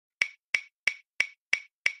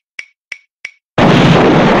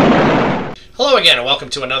Hello again, and welcome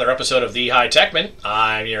to another episode of The High Techman.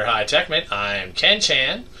 I'm your High Techman. I'm Ken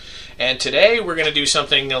Chan, and today we're going to do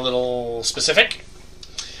something a little specific.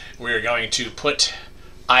 We're going to put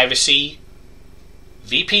Ivacy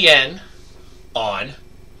VPN on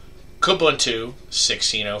Kubuntu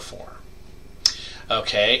 16.04.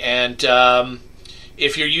 Okay, and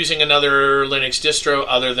if you're using another Linux distro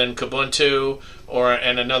other than Kubuntu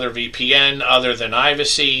and another VPN other than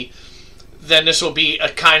Ivacy, then this will be a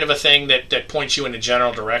kind of a thing that points you in a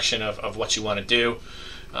general direction of what you want to do.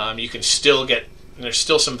 You can still get, there's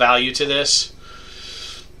still some value to this,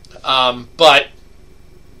 but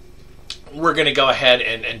we're going to go ahead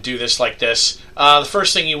and do this like this. The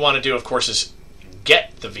first thing you want to do, of course, is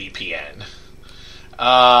get the VPN.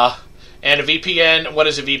 And a VPN, what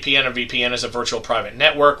is a VPN? A VPN is a virtual private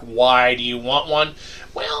network. Why do you want one?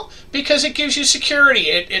 Well, because it gives you security.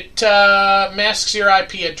 It masks your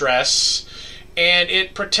IP address, and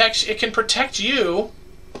it can protect you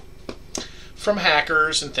from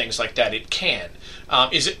hackers and things like that. It can.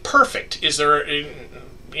 Is it perfect? Is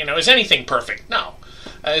anything perfect? No.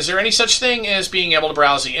 Is there any such thing as being able to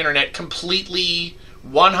browse the internet completely,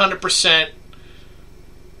 100%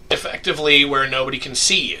 effectively where nobody can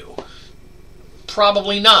see you?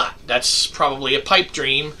 Probably not. That's probably a pipe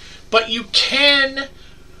dream, but you can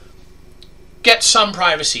get some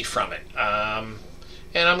privacy from it. And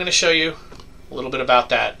I'm going to show you a little bit about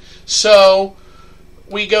that. So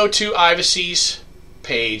we go to Ivacy's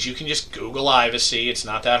page. You can just Google Ivacy. It's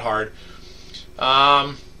not that hard.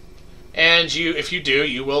 And if you do,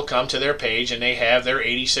 you will come to their page, and they have their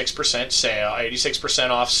 86% sale, 86%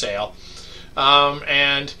 off sale.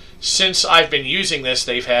 And since I've been using this,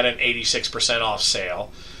 they've had an 86% off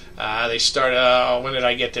sale. They started, when did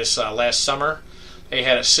I get this? Last summer. They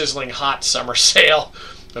had a sizzling hot summer sale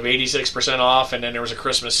of 86% off, and then there was a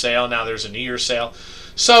Christmas sale. Now there's a New Year's sale.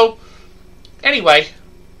 So, anyway,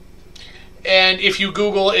 and if you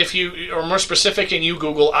Google, or more specific, and you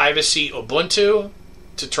Google Ivacy Ubuntu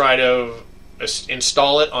to try to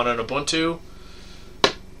install it on an Ubuntu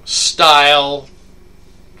style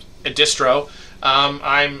distro,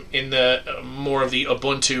 I'm in the more of the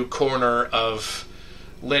Ubuntu corner of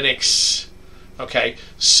Linux. Okay,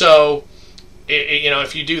 so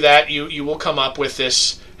if you do that, you will come up with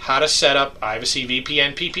this: how to set up Ivacy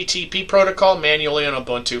VPN PPTP protocol manually on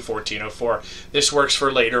Ubuntu 14.04. This works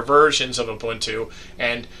for later versions of Ubuntu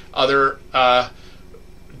and other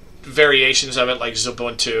variations of it, like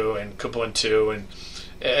Xubuntu and Kubuntu, and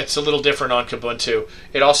it's a little different on Kubuntu.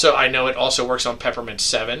 I know it also works on Peppermint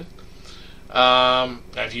 7.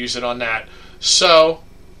 I've used it on that. So,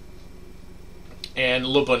 and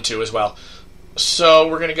Lubuntu as well. So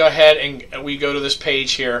we're going to go ahead and we go to this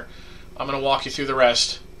page here. I'm going to walk you through the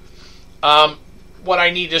rest. What I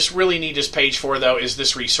really need this page for, though, is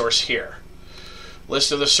this resource here.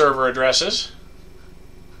 List of the server addresses.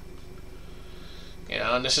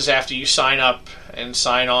 And this is after you sign up and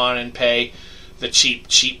sign on and pay the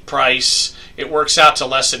cheap price. It works out to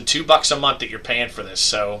less than $2 a month that you're paying for this,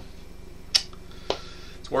 so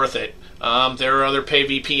it's worth it. There are other pay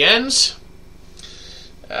VPNs.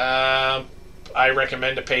 I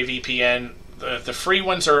recommend a pay VPN. The free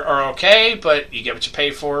ones are okay, but you get what you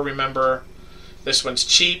pay for. Remember, this one's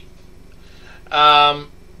cheap.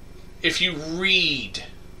 If you read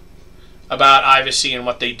about Ivacy and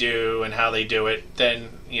what they do and how they do it, then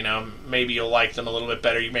maybe you'll like them a little bit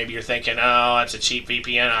better. Maybe you're thinking, oh, that's a cheap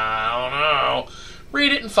VPN. I don't know.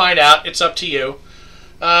 Read it and find out. It's up to you.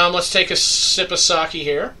 Let's take a sip of sake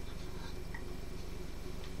here.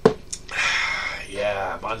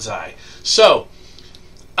 Yeah, bonsai. So,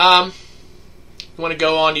 you want to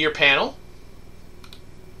go onto your panel.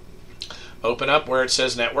 Open up where it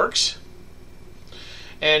says Networks.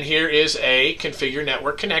 And here is a Configure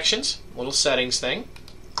Network Connections, little settings thing.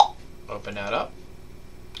 Open that up.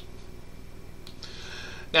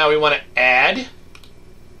 Now we want to add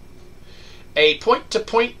a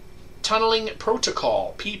Point-to-Point Tunneling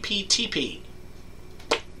Protocol, PPTP.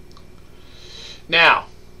 Now,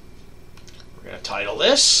 we're going to title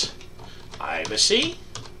this Ivacy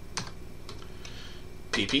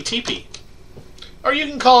PPTP. Or you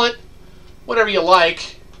can call it whatever you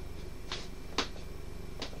like. You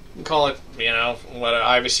can call it, what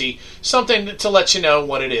Ivacy, something to let you know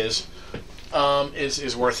what it is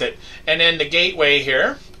worth it. And then the gateway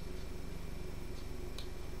here.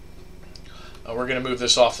 We're going to move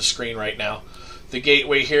this off the screen right now. The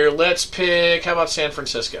gateway here, let's pick, how about San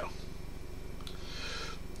Francisco?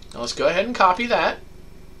 Now let's go ahead and copy that.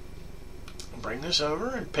 Bring this over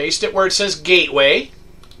and paste it where it says gateway.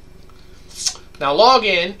 Now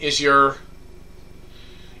login is your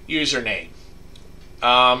username.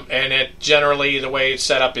 and it generally the way it's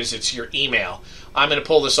set up is it's your email. I'm going to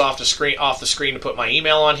pull this off the screen to put my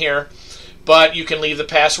email on here, but you can leave the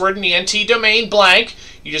password in the NT domain blank.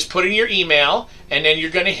 You just put in your email, and then you're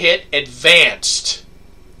going to hit advanced.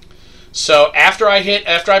 So after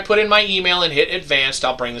I put in my email and hit advanced,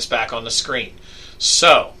 I'll bring this back on the screen.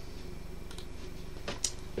 So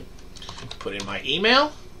put in my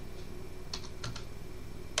email.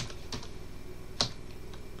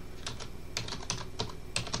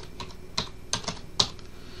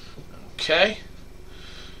 Okay.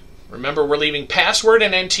 Remember, we're leaving password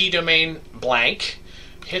and NT domain blank.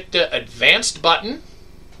 Hit the advanced button,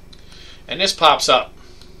 and this pops up.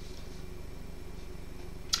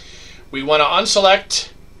 We want to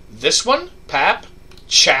unselect this one, PAP,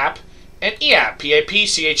 CHAP, and EAP,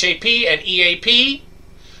 PAP, CHAP, and EAP.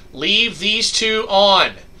 Leave these two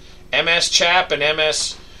on. MS CHAP and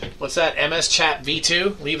MS, what's that? MS CHAP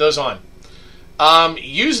V2. Leave those on.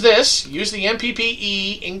 Use the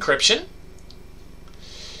MPPE encryption.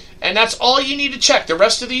 And that's all you need to check. The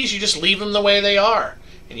rest of these, you just leave them the way they are.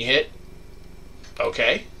 And you hit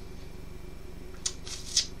OK.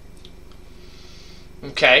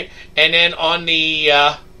 Okay. And then on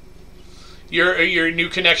the your new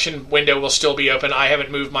connection window will still be open. I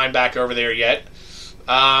haven't moved mine back over there yet.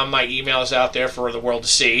 My email is out there for the world to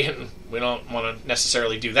see, and we don't want to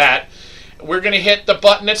necessarily do that. We're going to hit the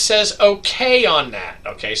button that says OK on that.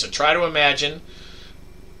 Okay, so try to imagine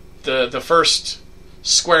the first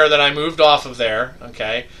square that I moved off of there.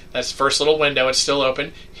 Okay, that's the first little window. It's still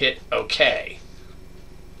open. Hit OK.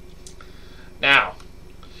 Now,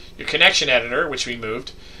 your connection editor, which we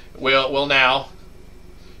moved, will now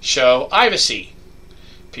show Ivacy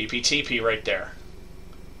PPTP right there.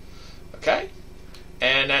 Okay,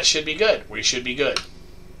 and that should be good. We should be good.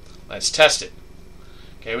 Let's test it.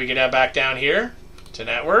 Okay, we get that back down here to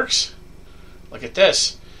networks. Look at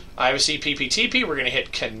this. Ivacy PPTP, we're going to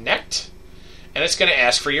hit connect, and it's going to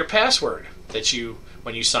ask for your password that you,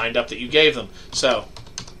 when you signed up, that you gave them. So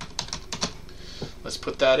let's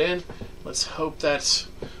put that in. Let's hope that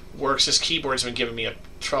works. This keyboard's been giving me a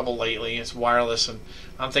trouble lately. It's wireless, and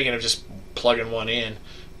I'm thinking of just plugging one in,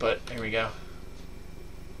 but here we go.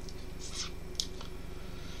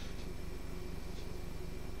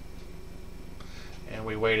 And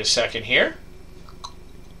we wait a second here,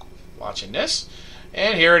 watching this,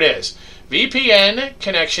 and here it is. VPN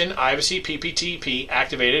connection, Ivacy PPTP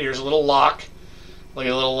activated. Here's a little lock. Look at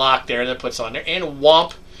the little lock there that puts on there. And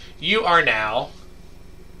whomp, you are now,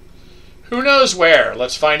 who knows where?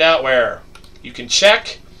 Let's find out where. You can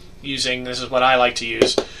check using, this is what I like to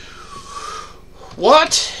use.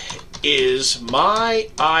 What is my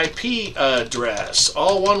IP address?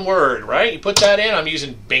 All one word, right? You put that in. I'm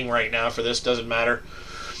using Bing right now for this. Doesn't matter.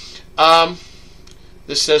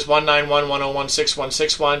 This says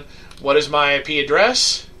 191.101.6161. What is my IP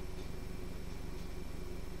address?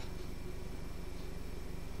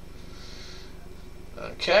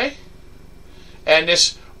 Okay. And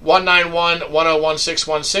this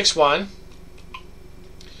 191.101.6161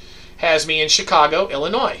 has me in Chicago,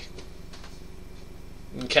 Illinois.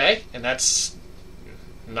 Okay, and that's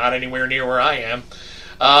not anywhere near where I am.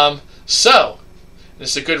 So,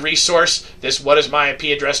 this is a good resource. This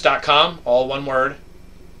whatismyipaddress.com, all one word,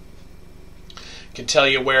 can tell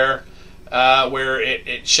you where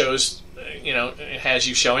it shows, it has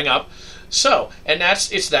you showing up. So, and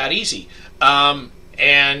it's that easy.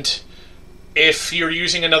 And if you're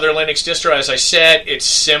using another Linux distro, as I said, it's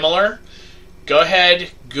similar. Go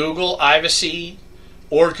ahead, Google Ivacy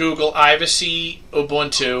or Google Ivacy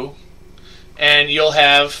Ubuntu, and you'll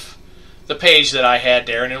have the page that I had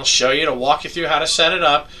there, and it'll show you, to walk you through how to set it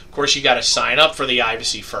up. Of course, you got to sign up for the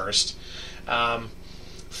Ivacy first. For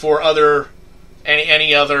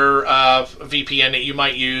any other VPN that you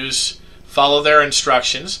might use, follow their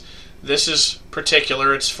instructions. This is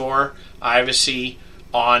particular. It's for Ivacy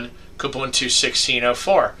on Kubuntu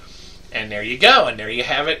 16.04. And there you go, and there you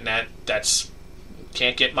have it, and that's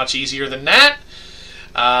can't get much easier than that.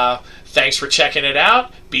 Thanks for checking it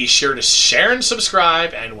out. Be sure to share and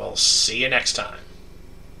subscribe, and we'll see you next time.